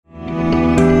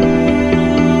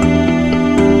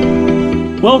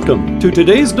Welcome to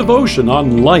today's devotion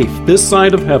on life this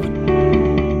side of heaven.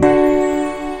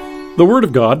 The Word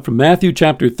of God from Matthew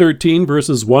chapter 13,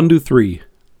 verses 1 to 3.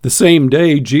 The same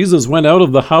day Jesus went out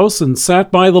of the house and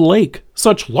sat by the lake.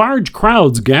 Such large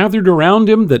crowds gathered around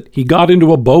him that he got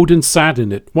into a boat and sat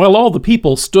in it, while all the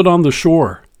people stood on the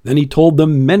shore. Then he told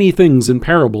them many things in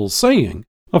parables, saying,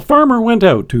 A farmer went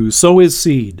out to sow his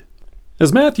seed.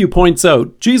 As Matthew points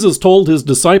out, Jesus told his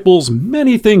disciples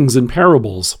many things in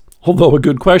parables. Although a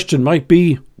good question might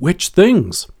be, which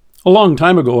things? A long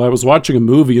time ago, I was watching a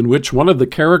movie in which one of the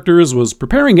characters was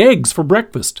preparing eggs for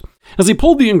breakfast. As he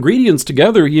pulled the ingredients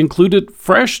together, he included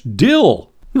fresh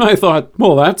dill. I thought,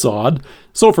 well, that's odd.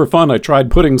 So for fun, I tried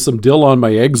putting some dill on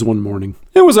my eggs one morning.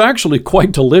 It was actually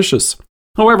quite delicious.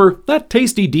 However, that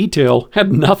tasty detail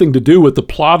had nothing to do with the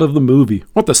plot of the movie,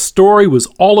 what the story was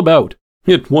all about.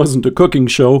 It wasn't a cooking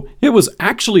show. It was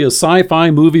actually a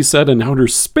sci-fi movie set in outer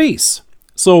space.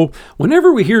 So,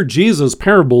 whenever we hear Jesus'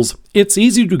 parables, it's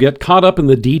easy to get caught up in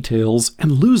the details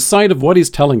and lose sight of what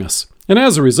he's telling us. And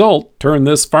as a result, turn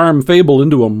this farm fable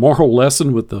into a moral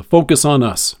lesson with the focus on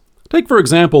us. Take, for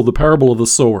example, the parable of the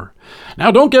sower.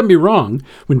 Now, don't get me wrong.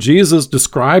 When Jesus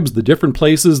describes the different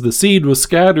places the seed was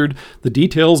scattered, the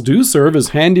details do serve as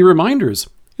handy reminders.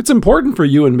 It's important for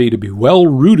you and me to be well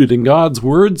rooted in God's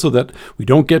Word so that we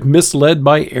don't get misled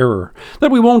by error, that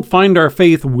we won't find our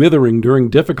faith withering during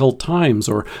difficult times,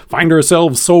 or find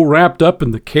ourselves so wrapped up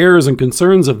in the cares and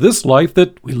concerns of this life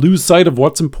that we lose sight of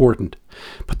what's important.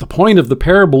 But the point of the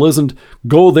parable isn't,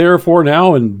 go therefore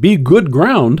now and be good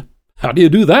ground. How do you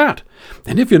do that?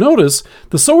 And if you notice,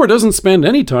 the sower doesn't spend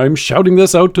any time shouting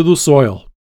this out to the soil.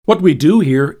 What we do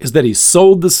here is that he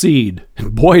sowed the seed,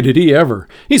 and boy did he ever.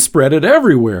 He spread it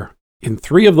everywhere. In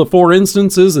 3 of the 4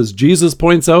 instances, as Jesus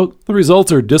points out, the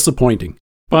results are disappointing.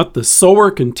 But the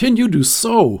sower continued to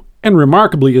sow, and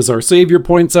remarkably, as our Savior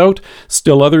points out,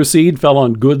 still other seed fell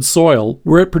on good soil,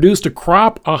 where it produced a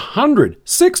crop 100,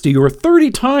 60, or 30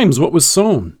 times what was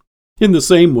sown. In the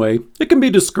same way, it can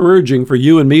be discouraging for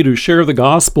you and me to share the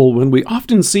gospel when we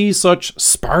often see such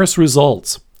sparse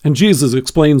results. And Jesus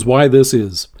explains why this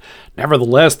is.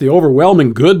 Nevertheless, the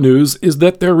overwhelming good news is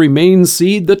that there remains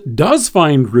seed that does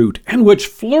find root and which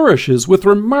flourishes with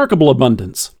remarkable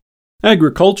abundance.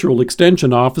 Agricultural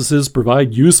extension offices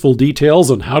provide useful details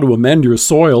on how to amend your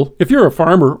soil if you're a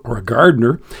farmer or a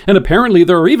gardener, and apparently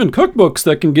there are even cookbooks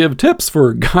that can give tips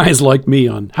for guys like me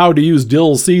on how to use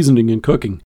dill seasoning in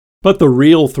cooking. But the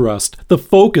real thrust, the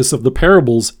focus of the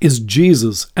parables, is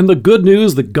Jesus and the good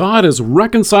news that God has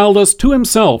reconciled us to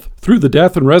himself through the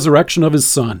death and resurrection of his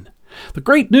Son. The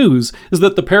great news is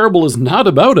that the parable is not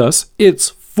about us, it's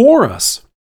for us.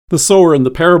 The sower in the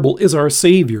parable is our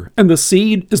Savior, and the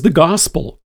seed is the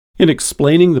gospel. In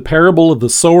explaining the parable of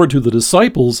the sower to the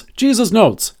disciples, Jesus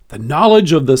notes, the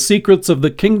knowledge of the secrets of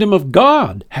the kingdom of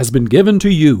God has been given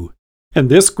to you. And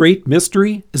this great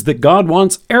mystery is that God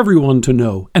wants everyone to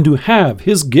know and to have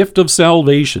his gift of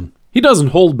salvation. He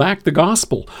doesn't hold back the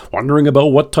gospel, wondering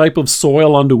about what type of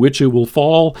soil onto which it will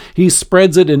fall. He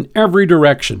spreads it in every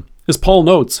direction. As Paul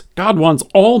notes, God wants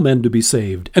all men to be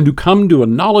saved and to come to a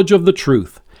knowledge of the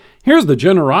truth. Here's the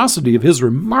generosity of his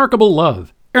remarkable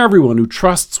love. Everyone who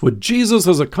trusts what Jesus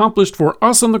has accomplished for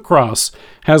us on the cross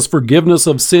has forgiveness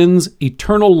of sins,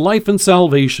 eternal life, and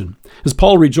salvation. As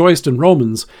Paul rejoiced in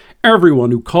Romans,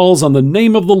 everyone who calls on the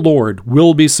name of the Lord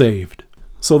will be saved.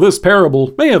 So this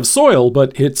parable may have soil,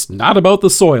 but it's not about the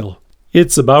soil.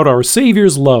 It's about our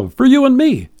Savior's love for you and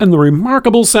me, and the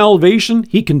remarkable salvation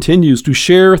he continues to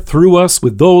share through us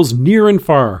with those near and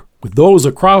far, with those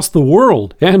across the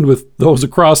world, and with those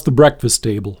across the breakfast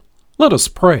table. Let us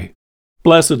pray.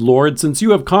 Blessed Lord, since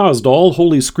you have caused all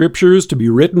holy scriptures to be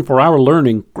written for our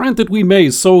learning, grant that we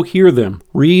may so hear them,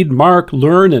 read, mark,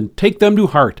 learn, and take them to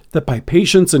heart, that by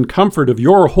patience and comfort of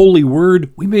your holy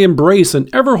word we may embrace and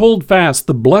ever hold fast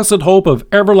the blessed hope of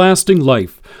everlasting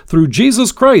life, through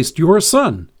Jesus Christ, your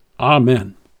Son.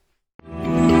 Amen.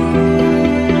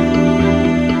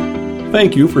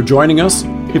 Thank you for joining us.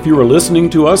 If you are listening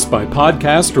to us by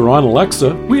podcast or on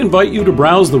Alexa, we invite you to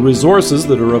browse the resources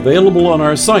that are available on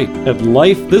our site at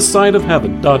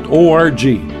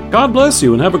lifethissideofheaven.org. God bless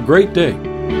you and have a great day.